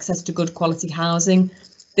employment, and access to good quality housing.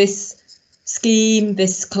 This scheme,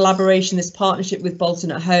 this collaboration, this partnership with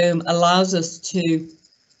Bolton at Home allows us to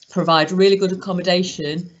provide really good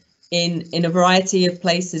accommodation in a variety of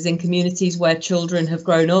places in communities where children have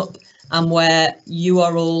grown up and where you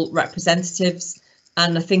are all representatives.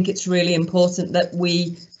 And I think it's really important that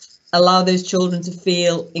we allow those children to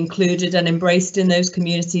feel included and embraced in those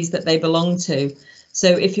communities that they belong to. So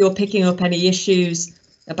if you're picking up any issues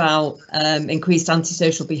about increased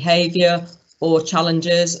antisocial behaviour or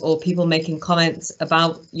challenges, or people making comments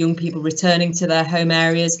about young people returning to their home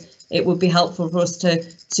areas, it would be helpful for us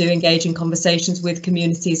to engage in conversations with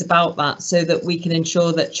communities about that, so that we can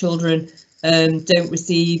ensure that children don't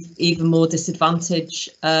receive even more disadvantage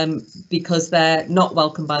because they're not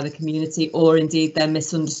welcomed by the community, or indeed they're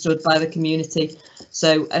misunderstood by the community.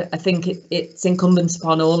 So I think it's incumbent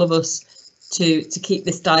upon all of us to keep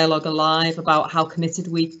this dialogue alive about how committed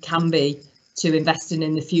we can be to investing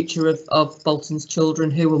in the future of Bolton's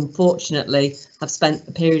children, who unfortunately have spent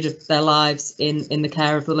a period of their lives in the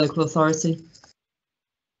care of the local authority.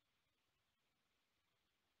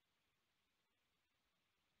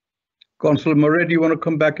 Councillor Murray, do you want to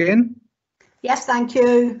come back in? Yes, thank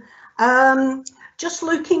you. Just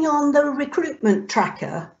looking on the recruitment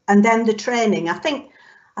tracker and then the training, I think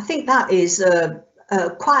that is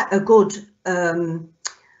quite a good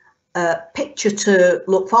picture to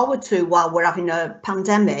look forward to while we're having a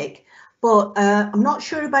pandemic. but I'm not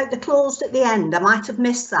sure about the closed at the end. I might have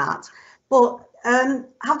missed that. But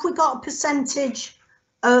have we got a percentage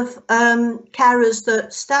of carers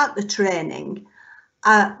that start the training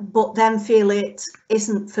but then feel it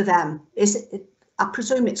isn't for them? I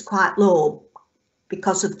presume it's quite low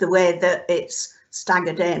because of the way that it's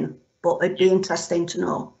staggered in, but it'd be interesting to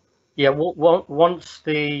know. Yeah, well, once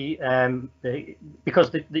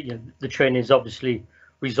because the training is obviously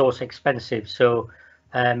resource expensive, so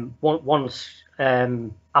once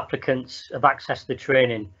applicants have accessed the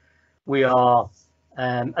training, we are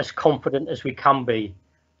as confident as we can be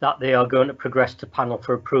that they are going to progress to panel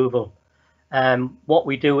for approval. What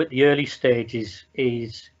we do at the early stages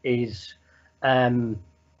is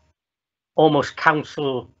almost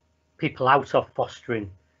counsel people out of fostering,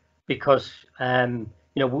 because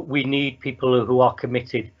we need people who are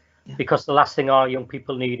committed, because the last thing our young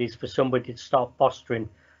people need is for somebody to start fostering,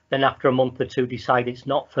 then after a month or two decide it's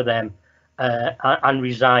not for them and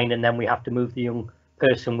resign, and then we have to move the young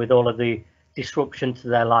person with all of the disruption to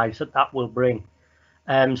their lives that will bring.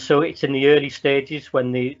 So it's in the early stages,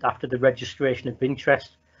 when after the registration of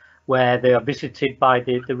interest, where they are visited by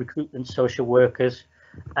the recruitment social workers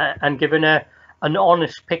and given an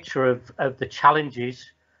honest picture of the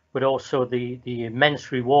challenges, but also the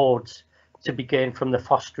immense rewards to be gained from the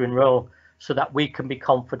fostering role, so that we can be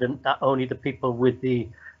confident that only the people with the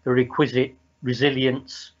requisite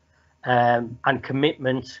resilience and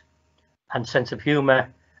commitment and sense of humour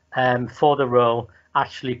for the role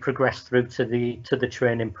actually progress through to the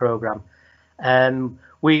training program. If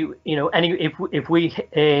we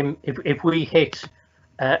hit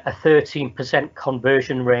a 13%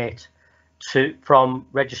 conversion rate from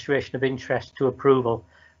registration of interest to approval,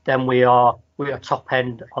 then we are top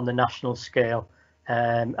end on the national scale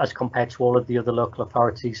as compared to all of the other local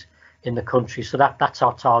authorities in the country. So that's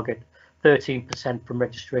our target, 13% from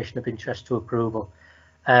registration of interest to approval.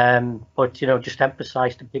 But just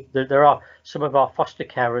emphasise that there are some of our foster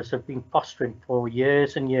carers have been fostering for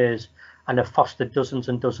years and years and have fostered dozens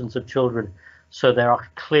and dozens of children. So there are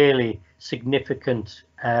clearly significant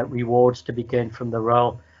rewards to be gained from the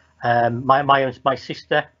role. My own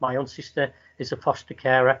sister is a foster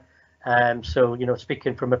carer. So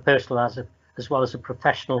speaking from a personal as well as a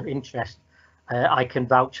professional interest, I can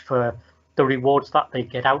vouch for the rewards that they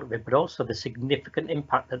get out of it, but also the significant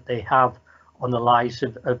impact that they have on the lives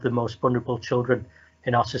of the most vulnerable children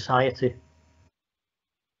in our society.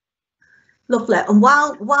 Lovely. And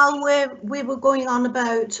while we were going on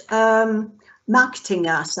about marketing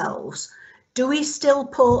ourselves, do we still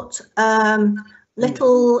put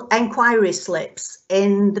little enquiry slips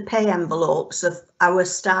in the pay envelopes of our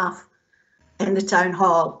staff in the town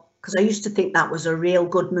hall? Because I used to think that was a real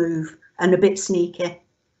good move and a bit sneaky.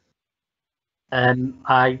 I'm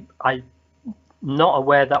not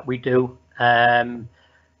aware that we do.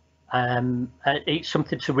 It's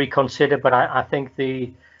something to reconsider, but I think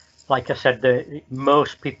like I said,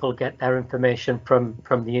 most people get their information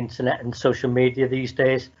from the internet and social media these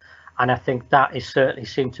days, and I think that is certainly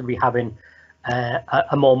seemed to be having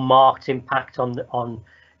a more marked impact on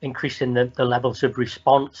increasing the levels of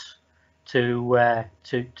response to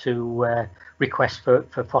requests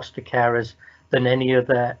for foster carers than any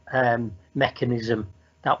other mechanism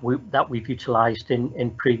that we've utilised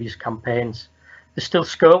in previous campaigns. There's still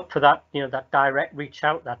scope for that, that direct reach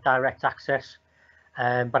out, that direct access,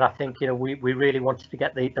 but I think we really wanted to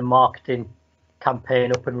get the marketing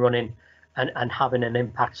campaign up and running and having an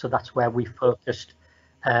impact. So that's where we focused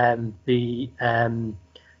our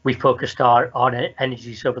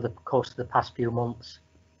energies over the course of the past few months.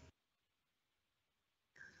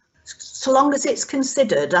 So long as it's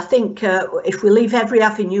considered, I think if we leave every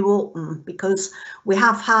avenue open, because we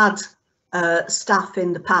have had staff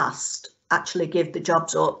in the past actually give the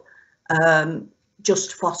jobs up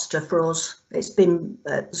just to foster for us. It's been,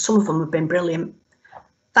 some of them have been brilliant.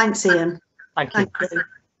 Thanks, Ian. Thank you.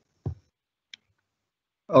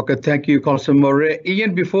 Okay, thank you, Councillor Murray.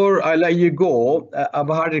 Ian, before I let you go, I've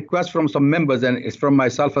had requests from some members, and it's from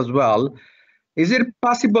myself as well. Is it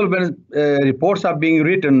possible when reports are being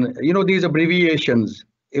written, these abbreviations,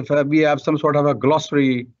 if we have some sort of a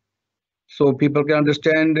glossary so people can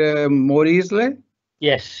understand more easily?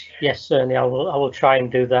 Yes, certainly. I will try and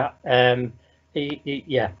do that.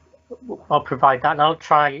 Yeah, I'll provide that, and I'll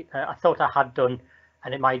try. I thought I had done,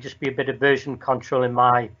 and it might just be a bit of version control in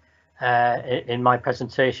my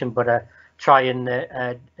presentation, but try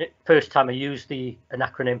and first time I use an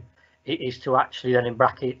acronym is to actually then in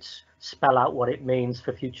brackets spell out what it means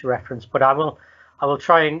for future reference. But I will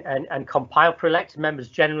try and compile for elected members.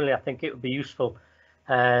 Generally, I think it would be useful.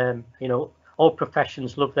 all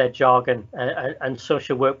professions love their jargon, and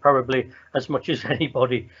social work probably as much as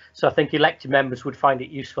anybody. So I think elected members would find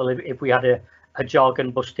it useful if we had a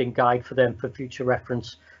jargon busting guide for them for future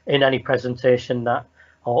reference in any presentation that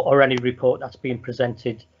or any report that's being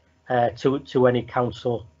presented to any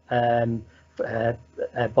council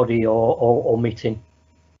body or meeting.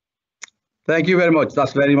 Thank you very much.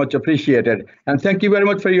 That's very much appreciated. And thank you very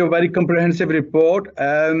much for your very comprehensive report.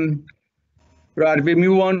 Right, we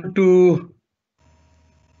move on to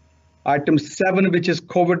item 7, which is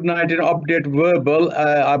COVID-19 update verbal.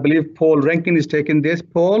 I believe Paul Rankin is taking this.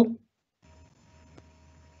 Paul?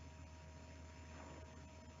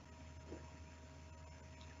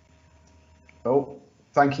 Oh,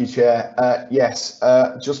 thank you, Chair. Yes,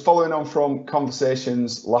 just following on from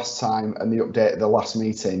conversations last time and the update at the last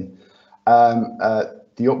meeting,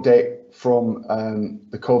 the update from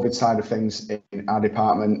the COVID side of things in our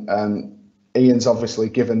department, Ian's obviously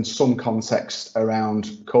given some context around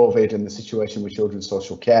COVID and the situation with children's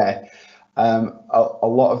social care. A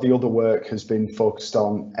lot of the other work has been focused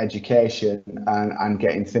on education and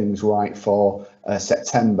getting things right for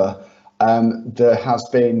September. There has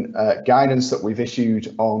been guidance that we've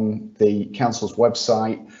issued on the council's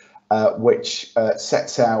website, which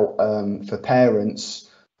sets out for parents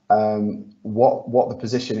what the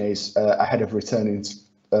position is ahead of returning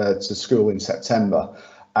to school in September.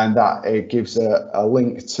 And that it gives a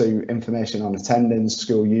link to information on attendance,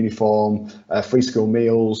 school uniform, free school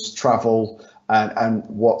meals, travel, and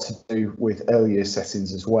what to do with earlier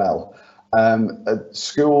settings as well.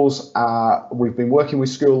 We've been working with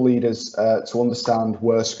school leaders to understand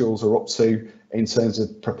where schools are up to in terms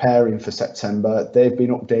of preparing for September. They've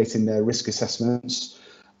been updating their risk assessments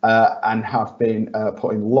and have been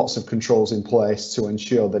putting lots of controls in place to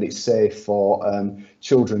ensure that it's safe for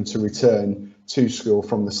children to return to school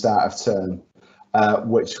from the start of term,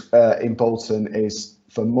 which in Bolton is,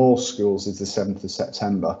 for most schools, is the 7th of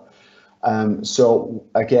September. So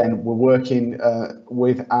again, we're working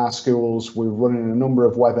with our schools. We're running a number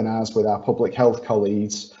of webinars with our public health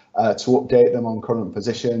colleagues to update them on current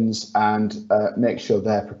positions and make sure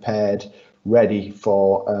they're prepared, ready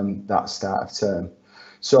for that start of term.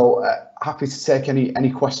 So happy to take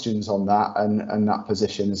any questions on that and that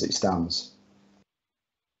position as it stands.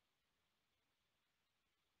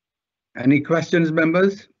 Any questions,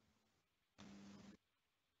 members?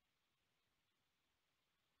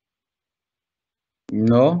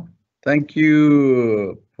 No. Thank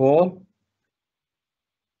you, Paul.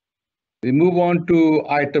 We move on to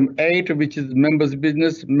item 8, which is members'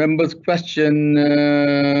 business. Members' question.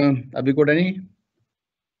 Have we got any?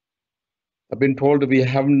 I've been told we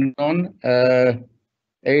have none.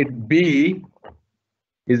 8B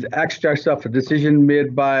is extracts of a decision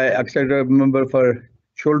made by executive member for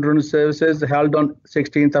Children's Services held on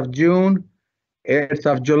 16th of June, 8th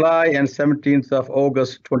of July, and 17th of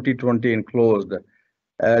August 2020 enclosed.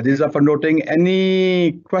 These are for noting.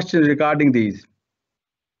 Any questions regarding these?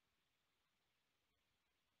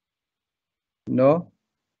 No?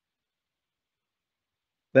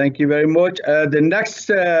 Thank you very much. The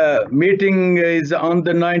next meeting is on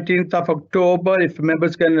the 19th of October, if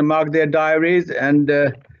members can mark their diaries. And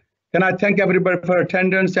can I thank everybody for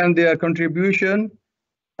attendance and their contribution?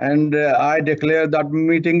 And I declare that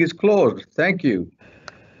meeting is closed. Thank you.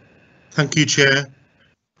 Thank you, Chair.